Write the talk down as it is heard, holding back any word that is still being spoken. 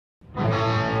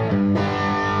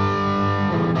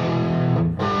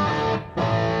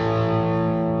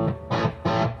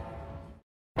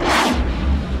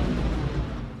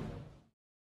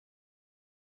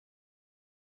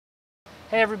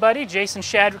Hey everybody, Jason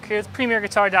Shadrick here with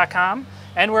PremierGuitar.com,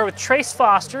 and we're with Trace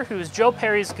Foster, who's Joe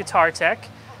Perry's guitar tech,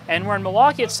 and we're in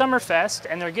Milwaukee at Summerfest,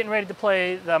 and they're getting ready to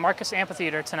play the Marcus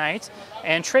Amphitheater tonight,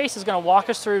 and Trace is going to walk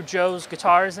us through Joe's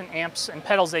guitars and amps and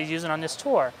pedals they're using on this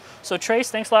tour. So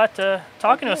Trace, thanks a lot for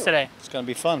talking to us today. It's going to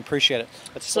be fun. Appreciate it.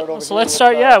 Let's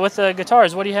start with the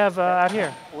guitars. What do you have out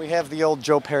here? We have the old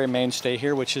Joe Perry mainstay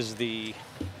here, which is the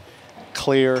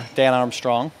clear Dan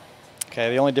Armstrong. Okay,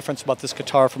 the only difference about this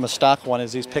guitar from a stock one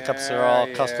is these pickups are all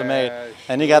custom made.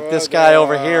 And you got this guy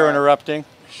over here interrupting.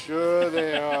 Sure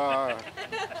they are.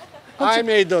 I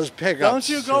made those pickups. Don't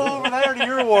you go over there to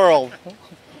your world.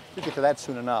 We'll get to that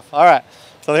soon enough. All right,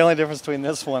 so the only difference between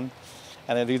this one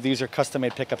and these are custom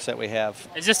made pickups that we have.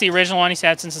 Is this the original one he's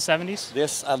had since the 70s?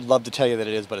 This, I'd love to tell you that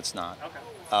it is, but it's not.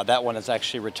 Okay. That one is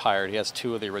actually retired. He has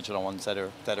two of the original ones that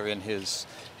are in his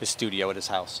studio at his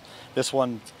house. This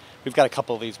one, we've got a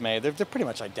couple of these made. They're pretty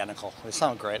much identical. They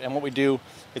sound great. And what we do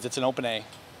is it's an open A.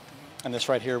 And this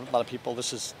right here, a lot of people,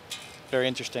 this is very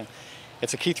interesting.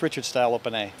 It's a Keith Richards style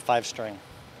open A, 5-string.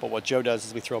 But what Joe does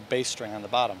is we throw a bass string on the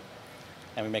bottom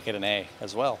and we make it an A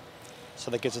as well. So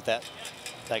that gives it that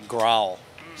growl.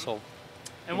 So.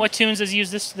 And what tunes does he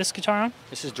use this guitar on?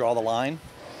 This is Draw the Line.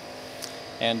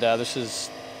 And this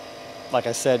is, like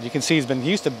I said, you can see he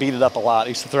used to beat it up a lot.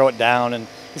 He used to throw it down, and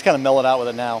he's kind of mellowed out with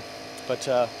it now. But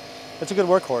it's a good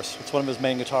workhorse. It's one of his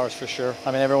main guitars for sure.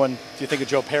 I mean, everyone, if you think of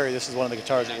Joe Perry, this is one of the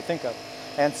guitars that you think of.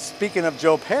 And speaking of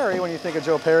Joe Perry, when you think of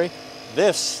Joe Perry,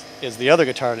 this is the other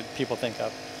guitar that people think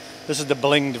of. This is the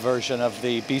blinged version of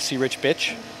the BC Rich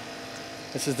Bitch.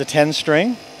 This is the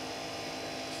 10-string.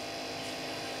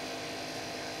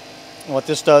 And what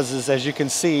this does is, as you can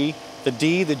see, the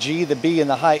D, the G, the B, and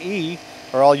the high E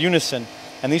are all unison.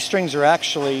 And these strings are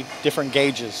actually different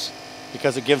gauges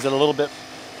because it gives it a little bit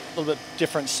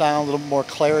different sound, a little more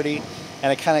clarity,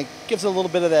 and it kind of gives it a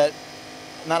little bit of that,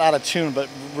 not out of tune, but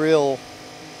real,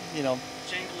 you know,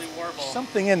 jangly warble.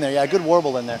 Something in there, yeah, good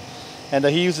warble in there. And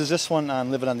he uses this one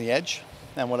on Living on the Edge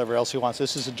and whatever else he wants.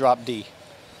 This is a drop D.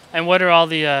 And what are all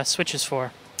the switches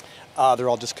for? They're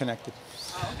all disconnected.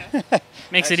 Oh, okay.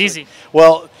 Makes it easy.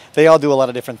 Well, they all do a lot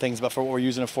of different things, but for what we're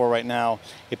using it for right now,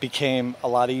 it became a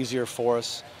lot easier for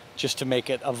us just to make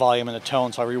it a volume and a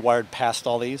tone. So I rewired past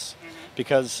all these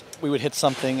because we would hit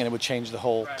something and it would change the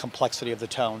whole complexity of the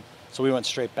tone. So we went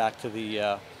straight back to the,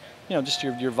 you know, just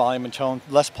your volume and tone,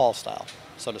 Les Paul style,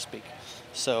 so to speak.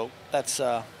 So that's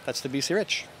the BC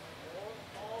Rich.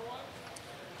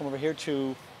 Come over here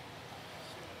to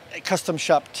a custom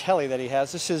shop telly that he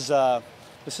has. This is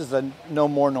the No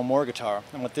More No More guitar,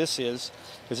 and what this is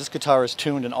this guitar is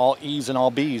tuned in all E's and all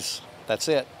B's. That's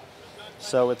it.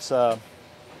 So it's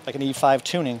like an E5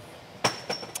 tuning,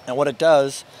 and what it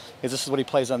does is this is what he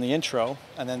plays on the intro,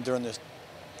 and then during this,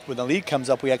 when the lead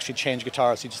comes up, we actually change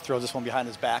guitars. He just throws this one behind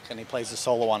his back, and he plays the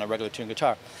solo on a regular tuned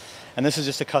guitar. And this is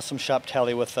just a custom shop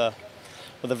telly with a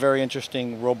very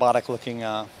interesting robotic-looking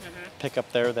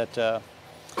pickup there. That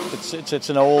it's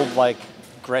an old like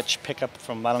Gretsch pickup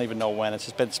from I don't even know when.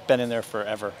 It's been in there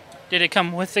forever. Did it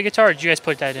come with the guitar, or did you guys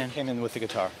put that in? It came in with the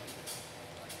guitar.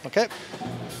 Okay.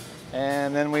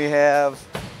 And then we have,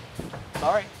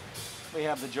 we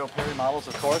have the Joe Perry models,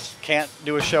 of course. Can't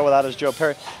do a show without his Joe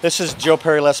Perry. This is Joe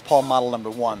Perry Les Paul model number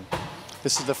 1.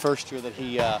 This is the first year that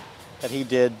he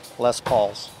did Les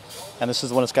Pauls. And this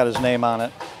is the one that's got his name on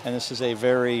it. And this is a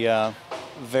very,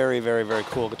 very, very, very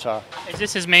cool guitar. Is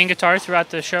this his main guitar throughout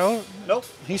the show? Nope.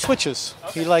 He switches.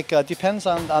 Okay. He depends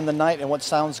on the night and what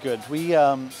sounds good.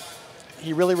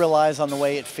 He really relies on the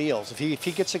way it feels. If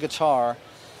he gets a guitar,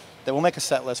 then we'll make a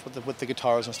set list with the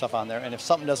guitars and stuff on there. And if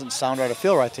something doesn't sound right or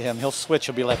feel right to him, he'll switch.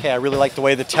 He'll be like, hey, I really like the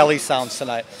way the Telly sounds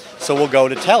tonight, so we'll go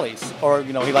to Telly's. Or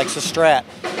you know, he likes a Strat,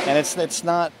 and it's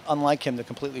not unlike him to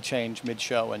completely change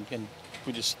mid-show and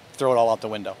we just throw it all out the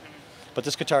window. But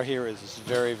this guitar here is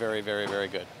very, very, very, very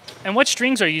good. And what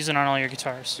strings are you using on all your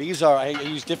guitars? These are, I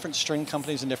use different string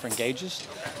companies and different gauges.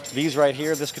 These right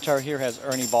here, this guitar here has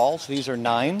Ernie balls. These are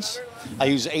 9s. I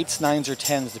use 8s, 9s, or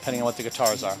 10s depending on what the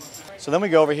guitars are. So then we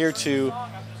go over here to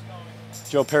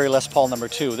Joe Perry Les Paul number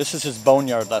 2. This is his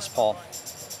Boneyard Les Paul.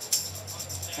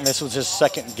 And this was his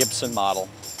second Gibson model.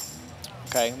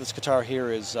 Okay, this guitar here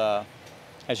is,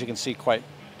 as you can see, quite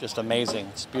just amazing.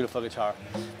 It's a beautiful guitar.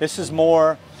 This is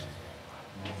more,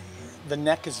 the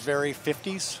neck is very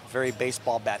 50s, very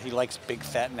baseball bat. He likes big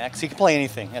fat necks. He can play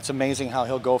anything. It's amazing how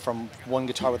he'll go from one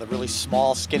guitar with a really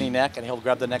small skinny neck and he'll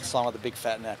grab the next song with a big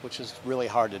fat neck, which is really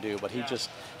hard to do, but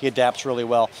he adapts really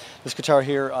well. This guitar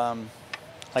here,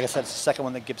 like I said, it's the second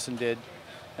one that Gibson did,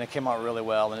 and it came out really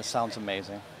well and it sounds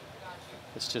amazing.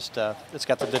 It's just, it's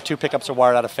got the two pickups are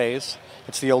wired out of phase.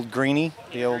 It's the old Greenie,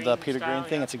 the old Peter Green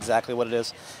thing. It's exactly what it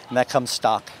is, and that comes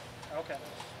stock. Okay.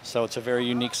 So it's a very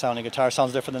unique sounding guitar.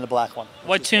 Sounds different than the black one.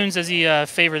 What tunes does he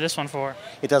favor this one for?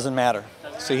 It doesn't matter.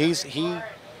 So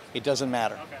it doesn't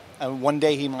matter. Okay. And one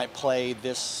day he might play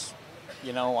this,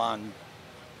 you know, on,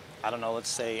 I don't know, let's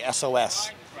say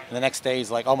SOS. And the next day he's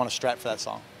like, oh, I want a Strat for that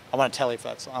song. I want a Tele for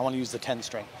that song. I want to use the 10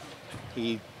 string.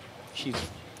 He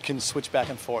can switch back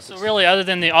and forth. So really, other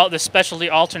than the specialty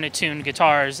alternate tune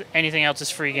guitars, anything else is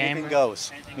free game? Anything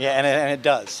goes. Yeah, and it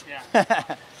does.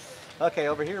 Yeah. Okay,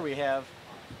 over here we have,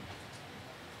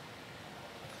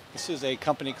 this is a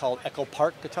company called Echo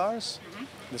Park Guitars. Mm-hmm.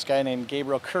 This guy named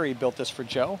Gabriel Curry built this for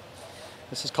Joe.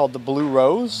 This is called the Blue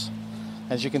Rose.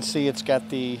 As you can see, it's got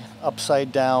the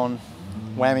upside down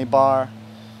whammy bar.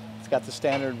 It's got the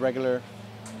standard regular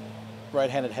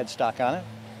right-handed headstock on it.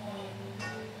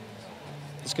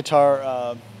 This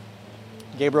guitar,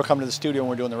 Gabriel come to the studio when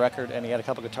we're doing the record, and he had a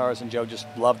couple guitars, and Joe just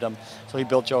loved them. So he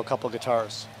built Joe a couple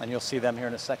guitars, and you'll see them here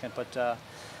in a second. But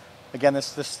again,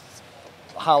 this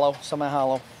hollow,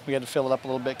 semi-hollow. We had to fill it up a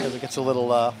little bit because it gets a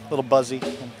little buzzy,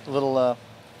 a little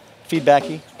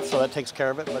feedbacky. So that takes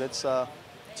care of it. But it's a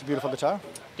beautiful guitar.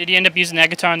 Did you end up using that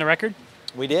guitar on the record?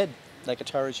 We did. That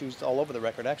guitar is used all over the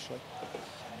record, actually.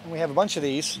 And we have a bunch of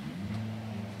these.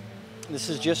 This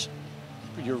is just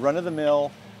your run-of-the-mill,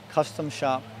 custom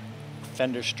shop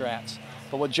Fender Strats.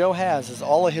 But what Joe has is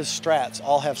all of his Strats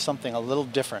all have something a little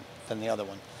different than the other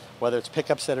one. Whether it's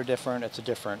pickups that are different, it's a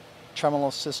different tremolo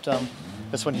system.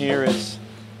 This one here is,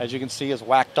 as you can see, is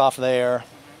whacked off there.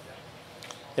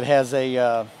 It has a,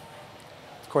 of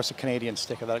course, a Canadian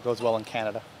sticker that goes well in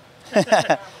Canada.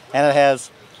 And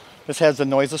this has the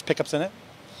noiseless pickups in it.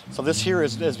 So this here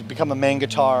has become a main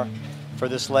guitar for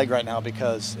this leg right now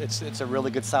because it's a really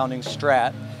good sounding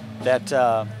Strat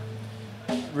that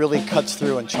really cuts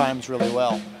through and chimes really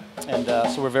well. And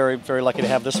so we're very, very lucky to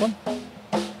have this one.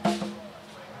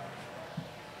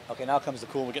 Okay, now comes the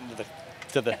cool. We're getting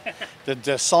to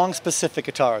the song-specific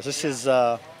guitars. This is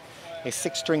a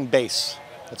 6-string bass.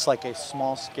 It's like a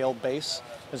small scale bass.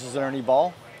 This is an Ernie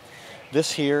Ball.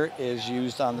 This here is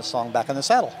used on the song Back on the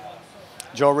Saddle.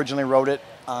 Joe originally wrote it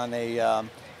on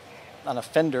a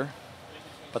Fender,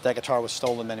 but that guitar was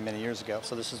stolen many, many years ago.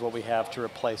 So this is what we have to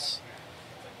replace.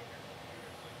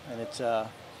 And it's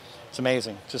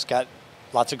amazing. It's just got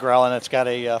lots of growl, and it's got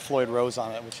a Floyd Rose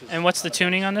on it, which is. And what's the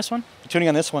tuning on this one? The tuning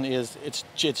on this one is it's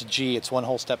G. It's one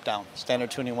whole step down.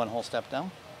 Standard tuning, one whole step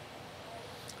down.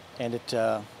 And it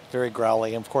very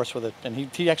growly, and of course and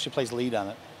he actually plays lead on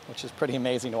it, which is pretty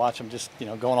amazing to watch him just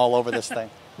going all over this thing.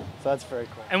 So that's very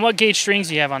cool. And what gauge strings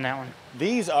do you have on that one?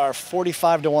 These are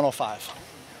 45 to 105.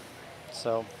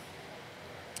 So,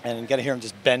 and you got to hear him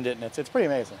just bend it, and it's pretty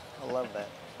amazing. I love that.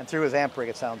 And through his amp rig,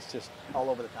 it sounds just all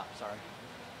over the top. Sorry.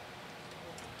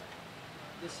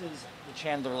 This is the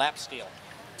Chandler lap steel.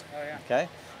 Oh yeah. Okay.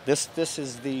 This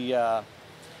is the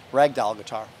ragdoll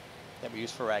guitar that we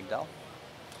use for ragdoll.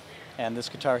 And this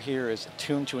guitar here is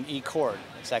tuned to an E chord.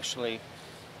 It's actually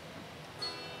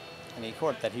an E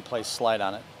chord that he plays slide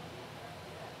on it.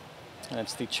 And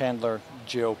it's the Chandler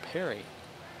Joe Perry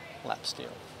lap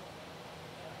steel.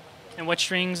 And what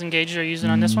strings and gauges are you using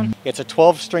on this one? It's a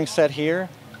 12-string set here,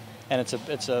 and it's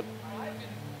a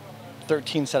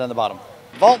 13 set on the bottom.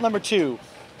 Vault number 2.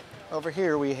 Over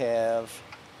here we have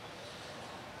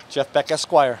Jeff Beck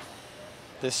Esquire.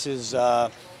 This is an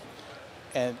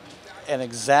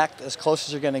exact, as close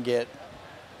as you're going to get,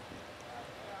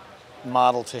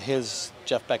 model to his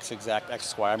Jeff Beck's exact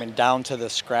Esquire. I mean, down to the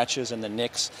scratches and the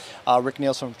nicks. Rick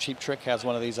Nielsen from Cheap Trick has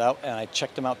one of these out, and I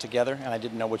checked them out together, and I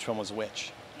didn't know which one was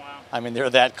which. Wow. I mean, they're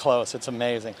that close. It's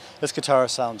amazing. This guitar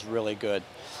sounds really good.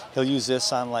 He'll use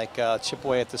this on like Chip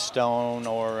Away at the Stone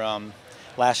or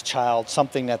Last Child,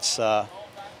 something that's got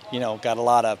a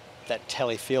lot of that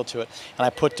telly feel to it. And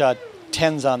I put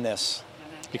 10s on this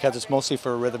because it's mostly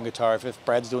for a rhythm guitar. If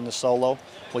Brad's doing the solo,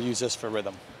 we'll use this for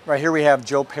rhythm. Right here we have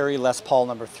Joe Perry Les Paul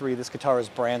number 3. This guitar is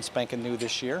brand spanking new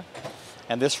this year.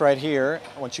 And this right here,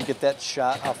 once you get that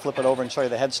shot, I'll flip it over and show you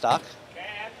the headstock.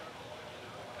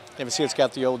 You can see it's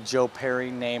got the old Joe Perry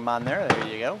name on there. There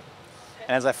you go.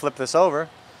 And as I flip this over,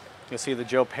 you'll see the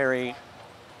Joe Perry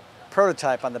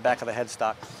prototype on the back of the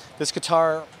headstock. This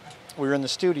guitar, we were in the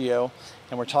studio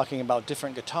and we're talking about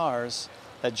different guitars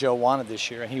that Joe wanted this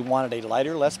year, and he wanted a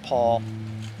lighter Les Paul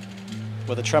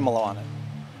with a tremolo on it.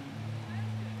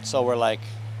 So we're like,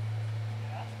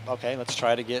 okay, let's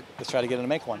try to get him to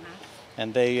make one.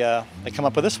 And they come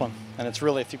up with this one, and it's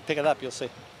really, if you pick it up, you'll see.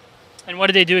 And what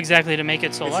did they do exactly to make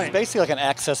it so light? It's basically like an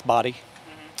access body.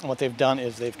 And what they've done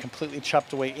is they've completely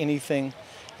chopped away anything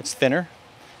that's thinner,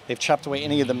 they've chopped away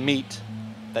any of the meat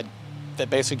that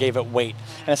basically gave it weight,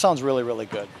 and it sounds really, really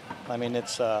good. I mean,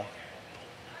 it's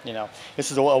you know,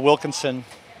 this is a Wilkinson.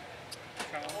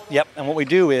 Yep, and what we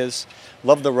do is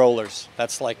love the rollers.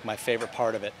 That's like my favorite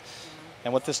part of it.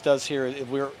 And what this does here is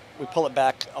we pull it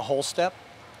back a whole step.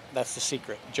 That's the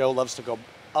secret. Joe loves to go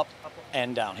up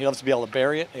and down. He loves to be able to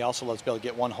bury it. He also loves to be able to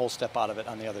get one whole step out of it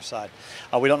on the other side.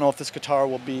 We don't know if this guitar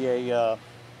will be a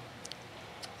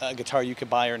guitar you could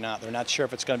buy or not. They're not sure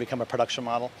if it's going to become a production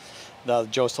model.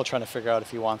 Joe's still trying to figure out if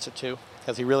he wants it to,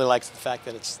 because he really likes the fact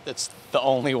that it's the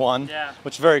only one,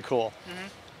 which is very cool.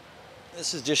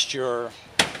 This is just your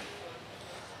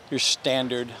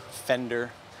standard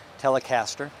Fender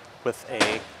Telecaster with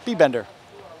a B-bender.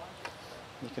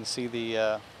 You can see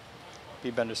the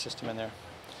B-bender system in there.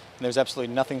 And there's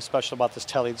absolutely nothing special about this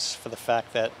Tele for the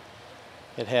fact that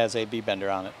it has a B-bender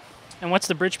on it. And what's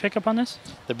the bridge pickup on this?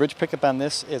 The bridge pickup on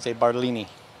this is a Bartolini.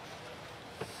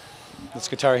 This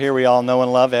guitar here we all know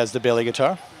and love as the Billy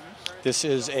guitar. This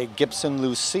is a Gibson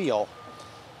Lucille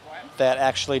that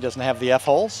actually doesn't have the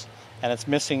F-holes, and it's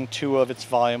missing two of its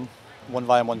volume,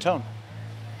 one tone.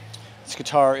 This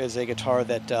guitar is a guitar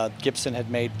that Gibson had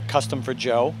made custom for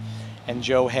Joe, and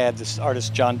Joe had this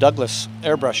artist John Douglas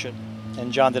airbrush it,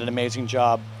 and John did an amazing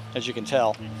job, as you can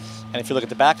tell. And if you look at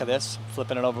the back of this,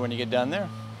 flipping it over when you get done there,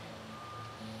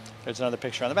 there's another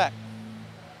picture on the back.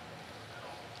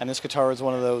 And this guitar is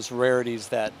one of those rarities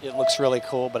that it looks really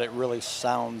cool, but it really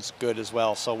sounds good as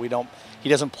well. So he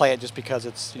doesn't play it just because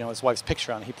it's, you know, his wife's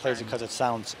picture on it. He plays it because it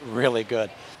sounds really good.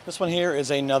 This one here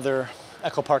is another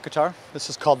Echo Park guitar. This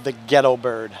is called the Ghetto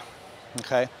Bird.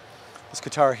 Okay, this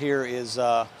guitar here is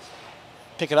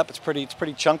pick it up. It's pretty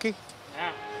chunky.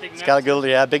 Yeah, big it's got a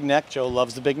good, big neck. Joe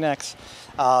loves the big necks.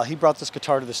 He brought this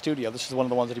guitar to the studio. This is one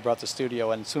of the ones that he brought to the studio,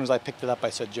 and as soon as I picked it up,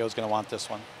 I said, Joe's going to want this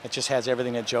one. It just has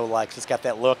everything that Joe likes. It's got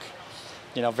that look,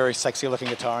 you know, very sexy looking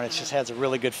guitar, and it just has a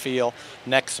really good feel.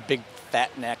 Neck's a big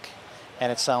fat neck,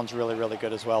 and it sounds really, really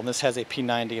good as well. And this has a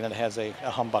P90, and it has a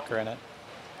humbucker in it.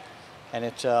 And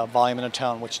it's volume and a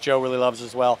tone, which Joe really loves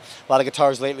as well. A lot of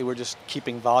guitars lately, we're just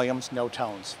keeping volumes, no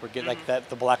tones. We're getting like that.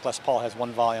 The Black Les Paul has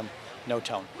one volume, no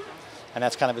tone. And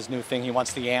that's kind of his new thing. He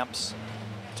wants the amps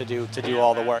to do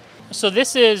all the work. So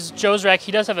this is Joe's rack.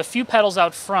 He does have a few pedals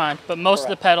out front, but most of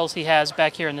the pedals he has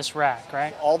back here in this rack,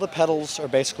 right? All the pedals are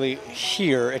basically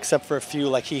here, except for a few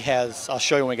like he has. I'll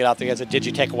show you when we get out there. He has a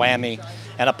Digitech whammy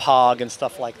and a Pog and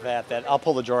stuff like that. That I'll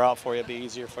pull the drawer out for you. It'll be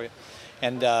easier for you.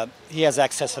 And he has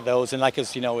access to those, and like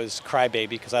his, you know, his Crybaby,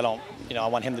 because I don't, you know, I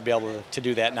want him to be able to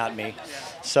do that, not me.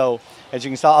 So as you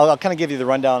can tell, I'll kind of give you the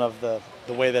rundown of the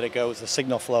way that it goes, the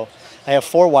signal flow. I have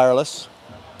 4 wireless,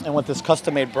 and with this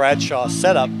custom-made Bradshaw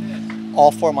setup,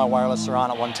 all 4 of my wireless are on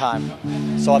at one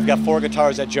time. So I've got 4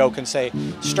 guitars that Joe can say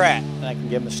Strat, and I can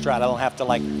give him a Strat. I don't have to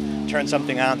like turn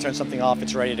something on, turn something off.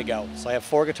 It's ready to go. So I have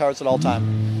 4 guitars at all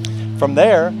time. From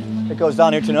there, it goes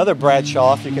down here to another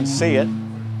Bradshaw. If you can see it,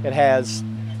 it's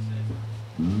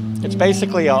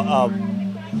basically a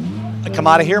come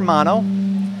out of here mono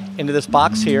into this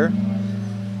box here,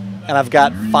 and I've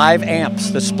got 5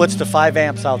 amps. This splits to 5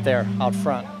 amps out there, out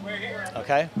front.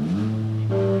 Okay?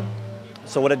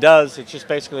 So what it does, it's just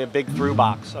basically a big through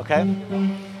box, okay?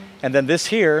 And then this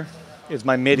here is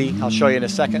my MIDI. I'll show you in a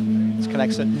second. This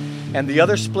connects it. And the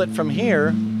other split from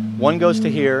here, one goes to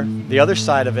here, the other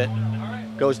side of it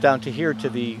goes down to here to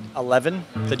the 11,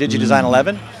 the DigiDesign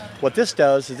 11. What this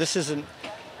does is this isn't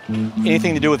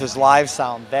anything to do with his live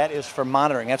sound. That is for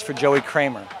monitoring. That's for Joey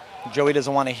Kramer. Joey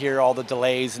doesn't want to hear all the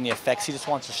delays and the effects. He just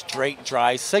wants a straight,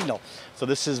 dry signal. So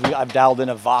this is, I've dialed in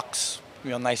a Vox,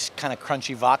 you know, nice kind of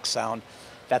crunchy Vox sound.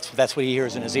 That's what he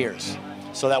hears in his ears.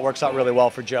 So that works out really well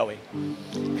for Joey.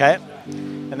 Okay?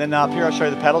 And then up here I'll show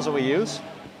you the pedals that we use.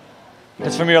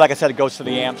 Because from here, like I said, it goes to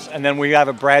the amps, and then we have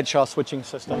a Bradshaw switching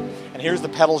system. And here's the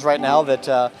pedals right now that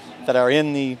are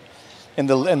in the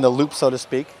loop, so to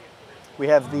speak. We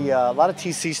have a lot of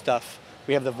TC stuff.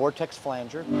 We have the Vortex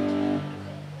flanger,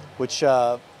 which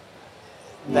that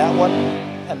one,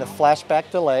 and the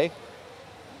flashback delay.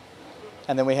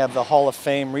 And then we have the Hall of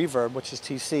Fame reverb, which is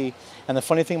TC. And the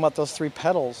funny thing about those 3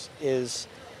 pedals is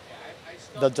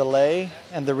the delay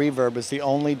and the reverb is the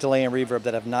only delay and reverb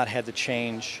that have not had to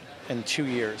change in 2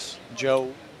 years.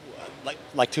 Joe,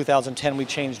 like 2010, we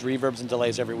changed reverbs and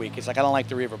delays every week. He's like, I don't like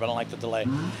the reverb, I don't like the delay.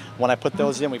 When I put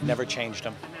those in, we've never changed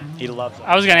them. He loves them.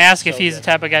 I was going to ask if he's the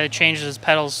type of guy that changes his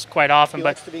pedals quite often. He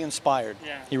likes to be inspired.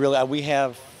 Yeah. He really.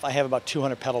 I have about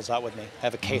 200 pedals out with me. I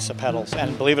have a case of pedals,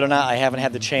 and believe it or not, I haven't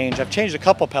had to change. I've changed a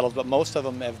couple of pedals, but most of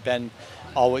them have been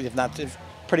always, if not,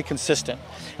 pretty consistent.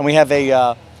 And we have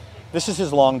this is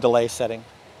his long delay setting.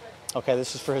 Okay,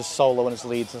 this is for his solo and his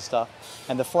leads and stuff.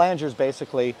 And the flanger is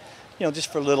basically,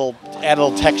 just for add a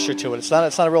little texture to it. It's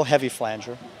not a real heavy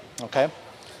flanger. Okay.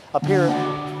 Up here,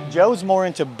 Joe's more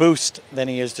into boost than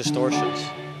he is distortions.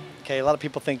 Okay, a lot of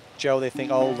people think they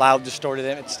think, oh, loud, distorted.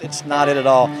 It's not it at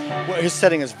all. His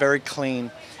setting is very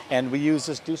clean, and we use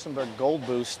this Duesenberg Gold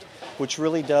Boost, which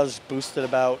really does boost at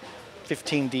about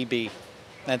 15 dB.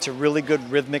 And it's a really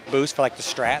good rhythmic boost for like the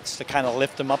strats to kind of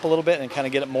lift them up a little bit and kind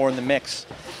of get it more in the mix.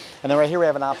 And then right here we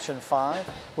have an option 5,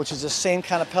 which is the same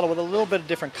kind of pedal with a little bit of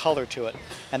different color to it.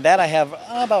 And that I have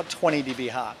about 20 dB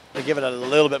hot to give it a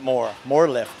little bit more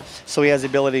lift. So he has the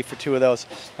ability for 2 of those.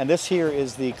 And this here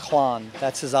is the Klon.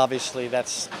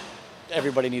 That's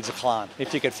everybody needs a Klon,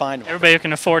 if you could find one. Everybody who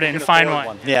can afford it and find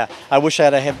one. Yeah, I wish I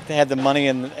had the money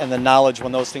and the knowledge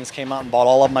when those things came out and bought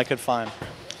all of them I could find.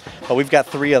 But we've got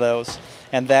 3 of those.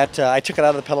 And that I took it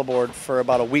out of the pedal board for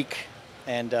about a week.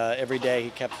 And every day he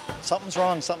kept, something's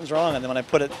wrong. And then when I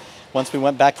put it, once we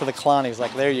went back to the Klon, he was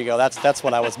like, there you go, that's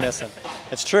what I was missing.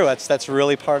 It's true, that's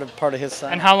really part of his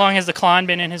sound. And how long has the Klon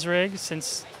been in his rig?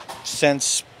 Since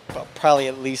probably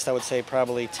at least, I would say,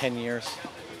 probably 10 years.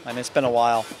 I mean, it's been a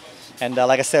while. And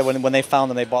like I said, when they found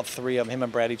them, they bought 3 of them. Him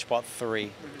and Brad each bought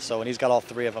 3. So, and he's got all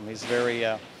 3 of them. He's very,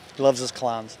 he loves his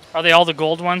Klons. Are they all the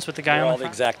gold ones with the guy on the front? All the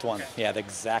exact one. Yeah, the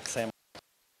exact same.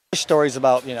 There's stories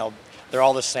about, they're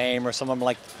all the same, or some of them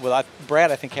like,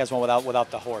 Brad I think has one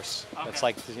without the horse. Okay. It's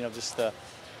like, just the,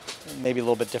 maybe a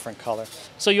little bit different color.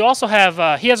 So you also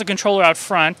have, he has a controller out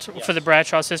front for the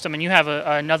Bradshaw system, and you have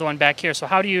another one back here. So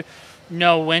how do you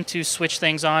know when to switch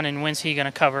things on, and when's he going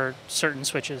to cover certain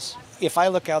switches? If I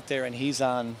look out there and he's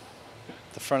on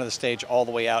the front of the stage all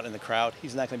the way out in the crowd,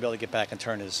 he's not going to be able to get back and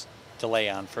turn his delay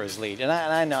on for his lead. And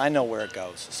I know where it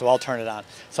goes, so I'll turn it on.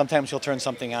 Sometimes he'll turn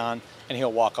something on and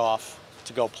he'll walk off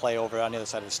to go play over on the other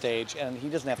side of the stage, and he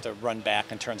doesn't have to run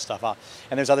back and turn stuff off.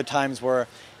 And there's other times where,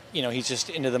 he's just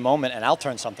into the moment, and I'll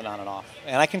turn something on and off.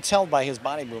 And I can tell by his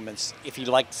body movements if he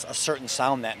likes a certain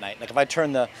sound that night. Like if I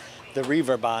turn the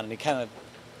reverb on and he kind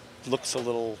of looks a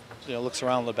little, looks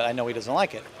around a little bit, I know he doesn't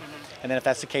like it. And then if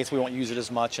that's the case, we won't use it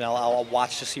as much, and I'll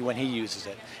watch to see when he uses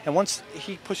it. And once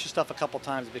he pushes stuff a couple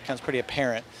times, it becomes pretty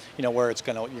apparent, where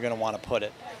you're gonna want to put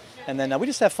it. And then we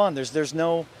just have fun. There's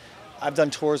no. I've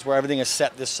done tours where everything is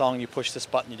set. This song, you push this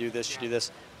button, you do this, you do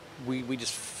this. We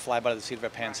just fly by the seat of our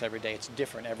pants every day. It's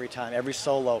different every time. Every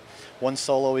solo, one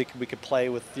solo we could play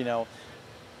with the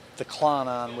Klon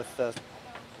on with the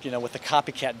with the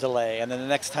copycat delay, and then the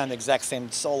next time the exact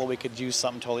same solo we could use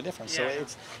something totally different. So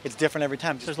it's different every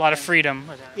time. There's a lot of freedom.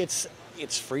 It's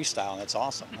freestyle, and it's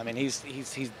awesome. I mean,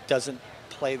 he doesn't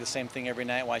play the same thing every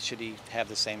night. Why should he have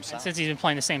the same sound? And since he's been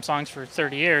playing the same songs for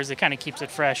 30 years, it kind of keeps it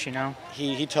fresh,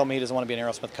 He told me he doesn't want to be an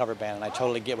Aerosmith cover band, and I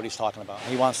totally get what he's talking about.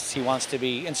 He wants to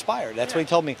be inspired. That's what he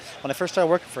told me when I first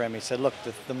started working for him. He said, look,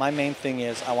 my main thing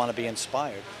is I want to be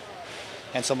inspired.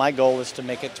 And so my goal is to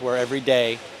make it to where every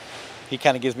day he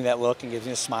kind of gives me that look and gives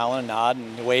me a smile and a nod,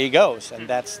 and away he goes. And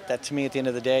that to me at the end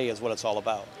of the day is what it's all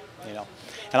about, And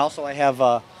also I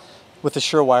have, with the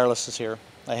Shure wirelesses here,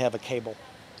 I have a cable,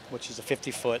 which is a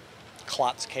 50-foot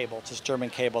Klotz cable. It's this German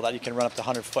cable that you can run up to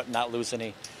 100 foot and not lose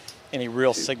any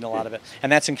real signal out of it.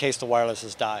 And that's in case the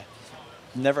wirelesses die.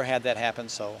 Never had that happen,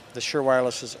 so the Shure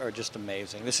wirelesses are just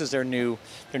amazing. This is their new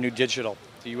digital,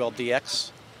 the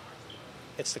ULDX.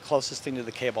 It's the closest thing to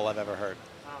the cable I've ever heard.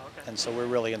 And so we're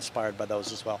really inspired by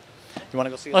those as well. You want to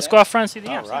go see? Let's go out front and see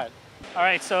the amps. All right. All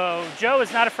right, so Joe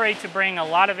is not afraid to bring a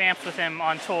lot of amps with him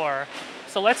on tour.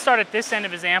 So let's start at this end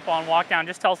of his amp on walk down.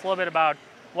 Just tell us a little bit about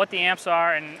what the amps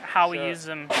are and how we use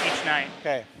them each night.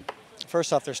 Okay.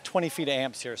 First off, there's 20 feet of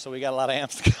amps here, so we got a lot of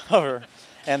amps to cover,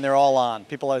 and they're all on.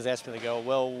 People always ask me, they go,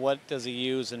 well, what does he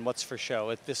use and what's for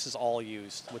show? This is all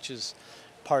used, which is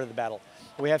part of the battle.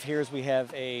 What we have here is we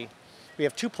have 2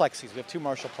 plexis. We have 2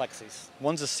 Marshall plexis.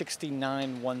 One's a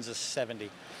 69, one's a 70.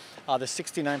 The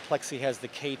 69 plexi has the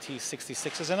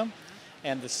KT66s in them,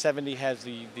 and the 70 has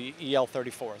the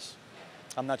EL34s.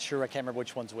 I'm not sure, I can't remember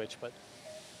which one's which, but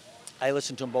I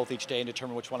listen to them both each day and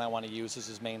determine which one I want to use as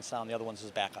his main sound. The other one's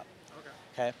his backup.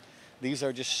 Okay. These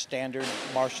are just standard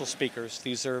Marshall speakers.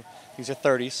 These are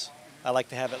 30s. I like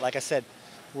to have it, like I said,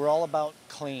 we're all about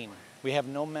clean. We have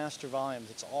no master volumes.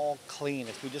 It's all clean.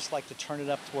 We just like to turn it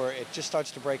up to where it just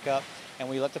starts to break up, and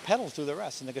we let the pedals do the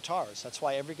rest and the guitars. That's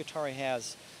why every guitar he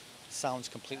has sounds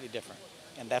completely different,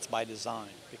 and that's by design,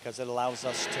 because it allows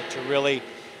us to really,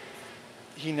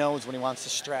 he knows when he wants to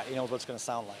strat, he knows what it's going to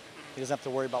sound like. He doesn't have to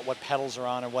worry about what pedals are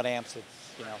on or what amps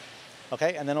it's,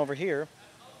 Okay, and then over here,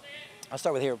 I'll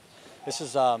start with here. This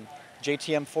is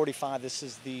JTM 45. This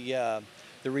is the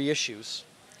reissues.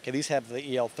 Okay, these have the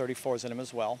EL34s in them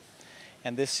as well.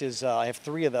 And this is, I have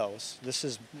 3 of those. This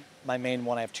is my main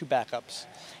one. I have 2 backups.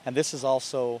 And this is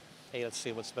also, let's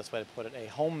see what's the best way to put it, a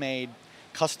homemade,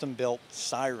 custom-built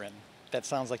siren that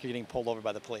sounds like you're getting pulled over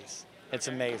by the police. It's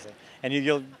amazing. And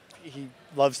he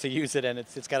loves to use it, and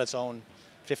it's got its own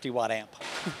 50-watt amp.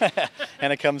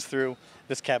 And it comes through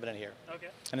this cabinet here. Okay.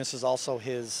 And this is also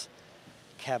his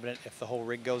cabinet if the whole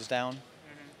rig goes down.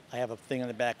 I have a thing in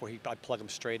the back where I plug them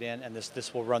straight in, and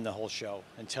this will run the whole show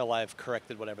until I've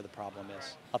corrected whatever the problem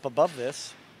is. Up above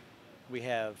this, we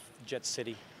have Jet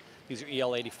City. These are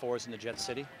EL84s in the Jet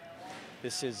City.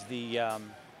 This is the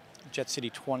Jet City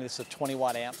 20. This is a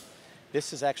 20-watt amp.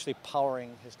 This is actually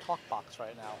powering his talk box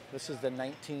right now. This is the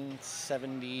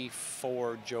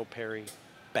 1974 Joe Perry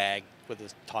bag with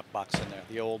his talk box in there.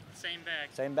 The old... Same bag.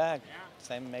 Same bag. Yeah.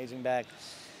 Same amazing bag.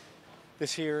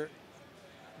 This here,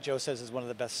 Joe says, is one of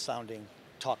the best sounding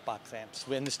talk box amps.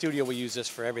 In the studio we use this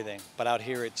for everything, but out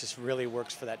here it just really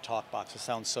works for that talk box. It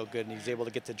sounds so good, and he's able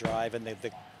to get the drive and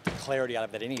the clarity out of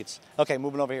it that he needs. Okay,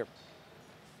 moving over here.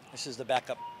 This is the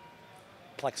backup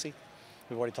Plexi.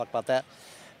 We've already talked about that.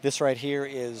 This right here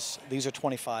these are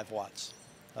 25 watts,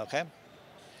 okay?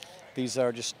 These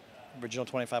are just original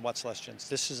 25 watt Celestians.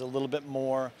 This is a little bit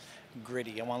more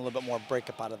gritty. I want a little bit more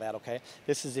breakup out of that, okay?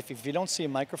 This is, if you don't see a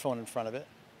microphone in front of it,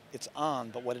 it's on,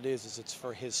 but what it is it's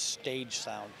for his stage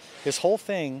sound. This whole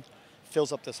thing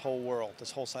fills up this whole world,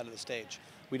 this whole side of the stage.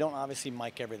 We don't obviously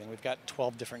mic everything. We've got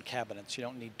 12 different cabinets. You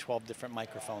don't need 12 different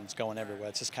microphones going everywhere.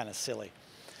 It's just kind of silly.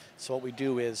 So what we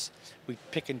do is we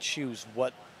pick and choose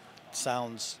what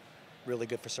sounds really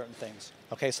good for certain things.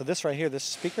 Okay, so this right here, this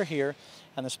speaker here,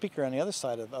 and the speaker on the other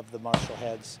side of the Marshall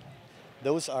heads,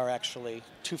 those are actually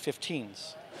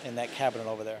 215s in that cabinet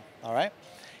over there, all right?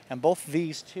 And both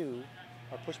these two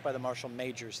are pushed by the Marshall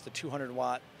Majors, the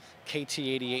 200-watt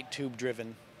KT88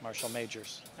 tube-driven Marshall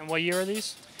Majors. And what year are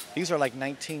these? These are like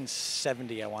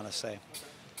 1970, I want to say.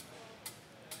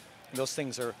 Those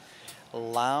things are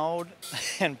loud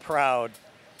and proud.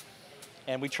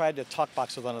 And we tried to talk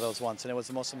box with one of those once, and it was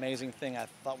the most amazing thing. I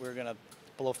thought we were going to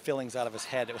blow fillings out of his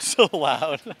head. It was so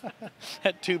loud.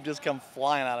 That tube just come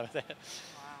flying out of his head.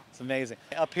 Wow. It's amazing.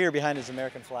 Up here behind his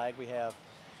American flag, we have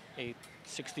a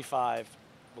 65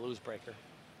 blues breaker.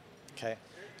 Okay,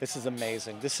 this is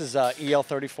amazing. This is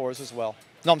EL34s as well.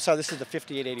 No, I'm sorry, this is the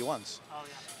 5881s. Oh,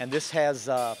 yeah. And this has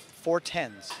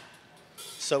 410s.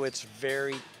 So it's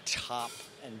very top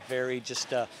and very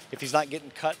just, if he's not getting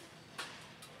cut,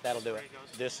 that'll do it.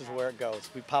 This is where it goes.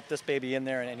 We pop this baby in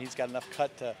there, and he's got enough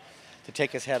cut to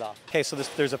take his head off. Okay, so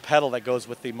there's a pedal that goes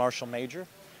with the Marshall Major.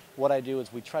 What I do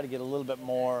is we try to get a little bit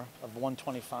more of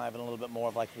 125 and a little bit more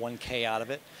of like 1K out of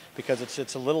it, because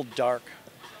it's a little dark.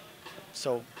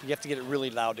 So you have to get it really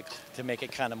loud to make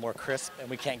it kind of more crisp, and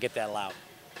we can't get that loud.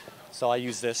 So I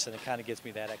use this, and it kind of gives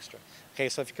me that extra. Okay,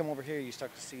 so if you come over here, you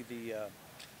start to see the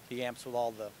amps with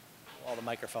all the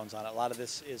microphones on it. A lot of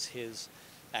this is his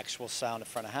actual sound in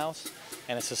front of house,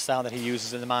 and it's the sound that he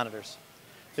uses in the monitors.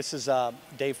 This is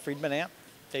Dave Friedman amp,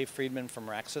 Dave Friedman from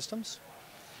Rack Systems.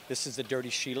 This is the Dirty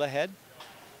Sheila head.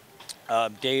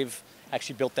 Dave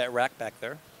actually built that rack back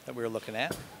there that we were looking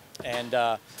at. And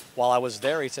while I was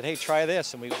there, he said, hey, try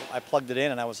this. And I plugged it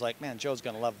in, and I was like, man, Joe's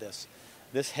going to love this.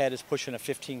 This head is pushing a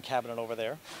 15 cabinet over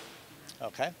there.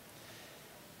 Okay.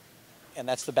 And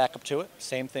that's the backup to it.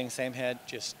 Same thing, same head.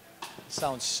 Just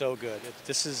sounds so good.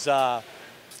 This is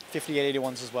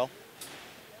 5881s as well.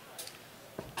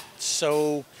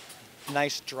 So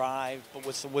nice drive, but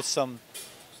with some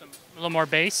a little more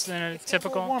bass than a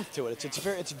typical. Got more warmth to it.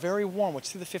 It's very warm, which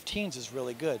through the 15s is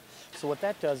really good. So what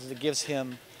that does is it gives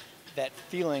him that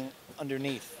feeling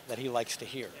underneath that he likes to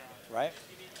hear, right?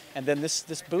 And then this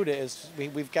Buddha is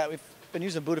we've been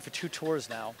using Buddha for 2 tours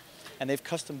now, and they've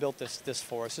custom built this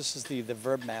for us. This is the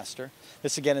Verb Master.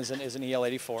 This again is an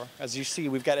EL84. As you see,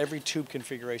 we've got every tube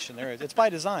configuration there is. It's by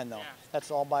design though.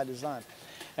 That's all by design.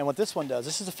 And what this one does,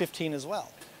 this is a 15 as well.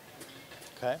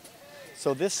 Okay,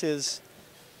 so this is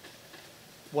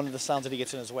one of the sounds that he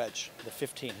gets in his wedge, the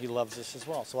 15. He loves this as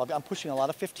well. So I'm pushing a lot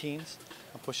of 15s.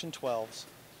 I'm pushing 12s.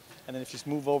 And then if you just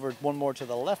move over one more to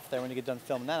the left there when you get done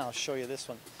filming that, I'll show you this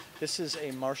one. This is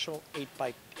a Marshall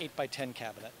 8x10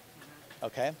 cabinet.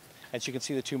 Okay? As you can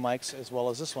see, the 2 mics as well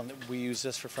as this one. We use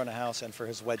this for front of house and for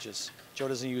his wedges. Joe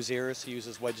doesn't use ears. He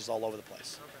uses wedges all over the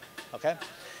place. Okay?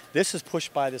 This is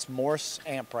pushed by this Morse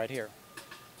amp right here.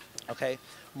 Okay?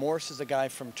 Morse is a guy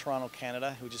from Toronto,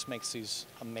 Canada, who just makes these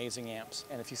amazing amps.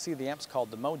 And if you see the amp's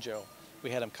called the Mojo,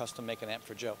 we had him custom make an amp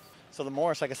for Joe. So the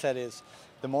Morse, like I said,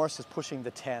 the Morse is pushing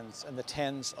the 10s, and the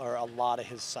 10s are a lot of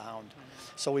his sound.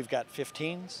 So we've got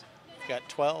 15s, we've got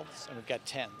 12s, and we've got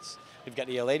 10s. We've got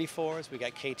EL84s, we've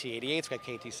got KT88s, we've got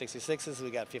KT66s,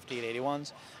 we've got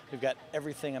 5881s. We've got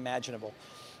everything imaginable.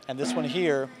 And this one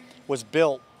here was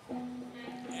built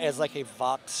as like a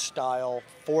Vox style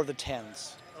for the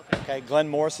 10s. Okay, Glenn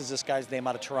Morris is this guy's name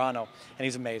out of Toronto, and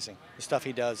he's amazing. The stuff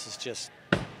he does is just,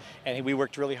 and we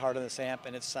worked really hard on this amp,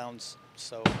 and it sounds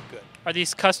so good. Are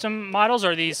these custom models,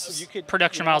 or are these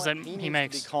production models that he makes? He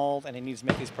needs to be called, and he needs to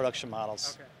make these production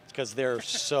models. Because they're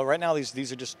so, right now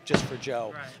these are just for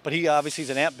Joe. Right. But he obviously is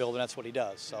an amp builder, and that's what he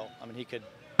does. So, I mean, he could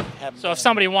have. So if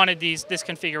somebody wanted this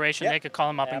configuration, they could call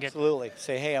him up and get. Absolutely.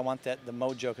 Say, hey, I want the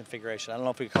Mojo configuration. I don't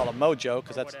know if we could call it Mojo,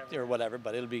 because that's, or whatever,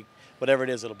 but it'll be, whatever it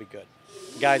is, it'll be good.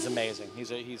 The guy's amazing.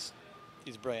 He's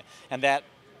brilliant. And that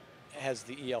has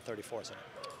the EL34s in it.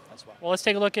 That's why. Well, let's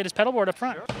take a look at his pedal board up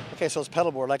front. Sure. Okay, so his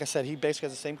pedal board, like I said, he basically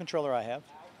has the same controller I have.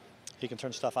 He can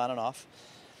turn stuff on and off.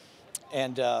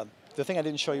 And the thing I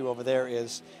didn't show you over there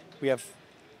is we have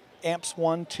amps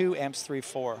 1, 2, amps 3,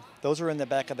 4. Those are in the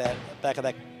back of that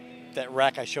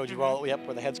rack I showed you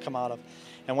where the heads come out of.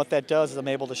 And what that does is I'm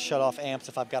able to shut off amps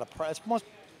if I've got it's most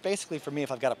basically for me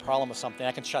if I've got a problem with something,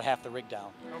 I can shut half the rig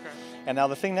down. Okay. And now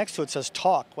the thing next to it says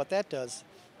talk. What that does,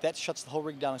 that shuts the whole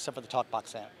rig down except for the talk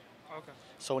box amp. Okay.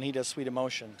 So when he does Sweet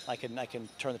Emotion, I can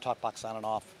turn the talk box on and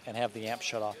off and have the amp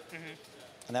shut off.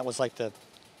 And that was like the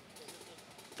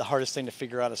hardest thing to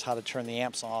figure out is how to turn the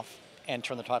amps off and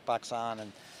turn the talk box on,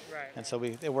 and so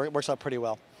it works out pretty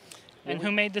well. And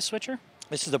who made this switcher?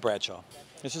 This is a Bradshaw.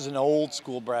 This is an old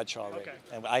school Bradshaw rig,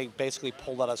 and I basically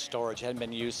pulled out of storage. It hadn't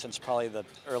been used since probably the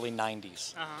early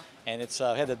 '90s, and it's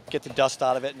had to get the dust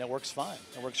out of it, and it works fine.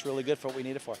 It works really good for what we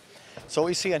need it for. So what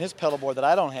we see on his pedal board that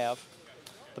I don't have,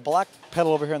 the black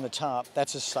pedal over here on the top,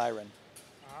 that's his Siren.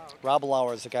 Rob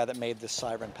Lauer is the guy that made this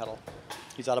Siren pedal.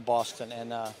 He's out of Boston,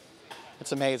 and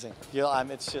it's amazing.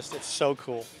 It's so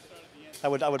cool. I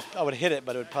would hit it,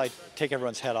 but it would probably take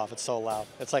everyone's head off. It's so loud.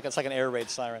 It's like an air raid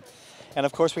siren. And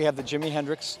of course we have the Jimi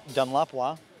Hendrix Dunlop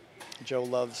wah. Joe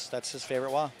loves, that's his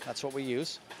favorite wah. That's what we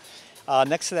use.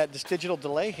 Next to that, this digital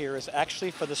delay here is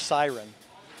actually for the siren.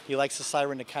 He likes the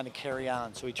siren to kind of carry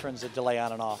on, so he turns the delay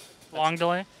on and off. Long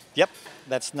delay? Yep.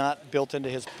 That's not built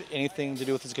into anything to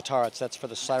do with his guitar. That's for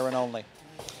the siren only.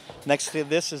 Next to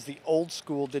this is the old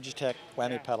school Digitech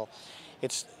whammy pedal.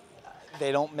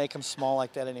 They don't make them small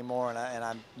like that anymore, and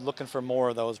I'm looking for more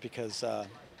of those because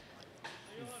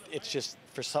it's just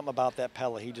for something about that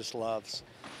pedal he just loves.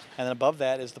 And then above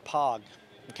that is the Pog.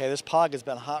 Okay, this Pog has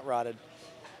been hot rodded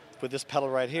with this pedal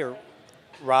right here.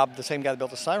 Rob, the same guy that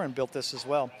built the Siren, built this as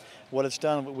well. What it's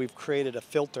done, we've created a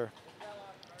filter.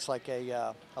 It's like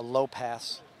a low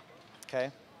pass,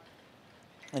 okay?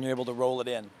 And you're able to roll it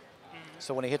in.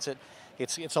 So when he hits it,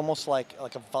 it's almost like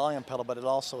a volume pedal, but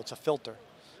it's a filter.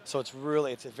 So it's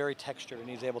very textured, and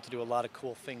he's able to do a lot of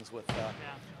cool things with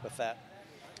that.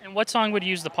 And what song would you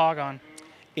use the Pog on?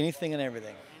 Anything and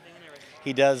everything.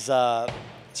 He does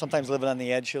sometimes Living on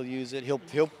the Edge. He'll use it. He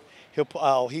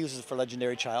uses it for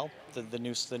Legendary Child, the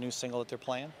new single that they're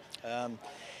playing.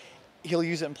 He'll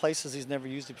use it in places he's never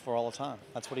used it before all the time.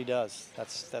 That's what he does.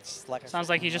 That's like. Sounds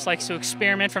like he just likes to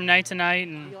experiment from night to night,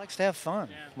 and he likes to have fun,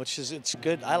 which is it's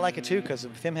good. I like it too because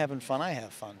with him having fun, I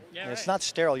have fun. Yeah, It's not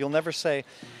sterile. You'll never say.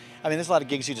 I mean, there's a lot of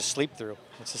gigs you just sleep through.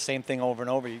 It's the same thing over and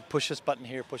over. You push this button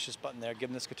here, push this button there, give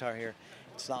him this guitar here.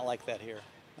 It's not like that here.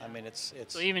 I mean, it's.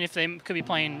 So even if they could be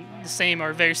playing the same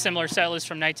or very similar set list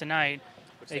from night to night,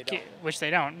 which they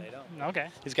don't. They don't. Okay.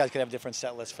 These guys could have different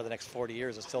set lists for the next 40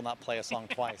 years and still not play a song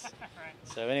twice.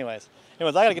 So anyways, I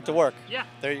got to get to work. Yeah,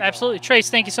 there you absolutely. Go. Trace,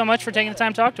 thank you so much for taking the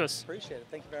time to talk to us. Appreciate it.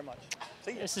 Thank you very much.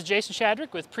 See you. This is Jason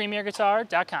Shadrick with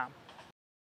PremierGuitar.com.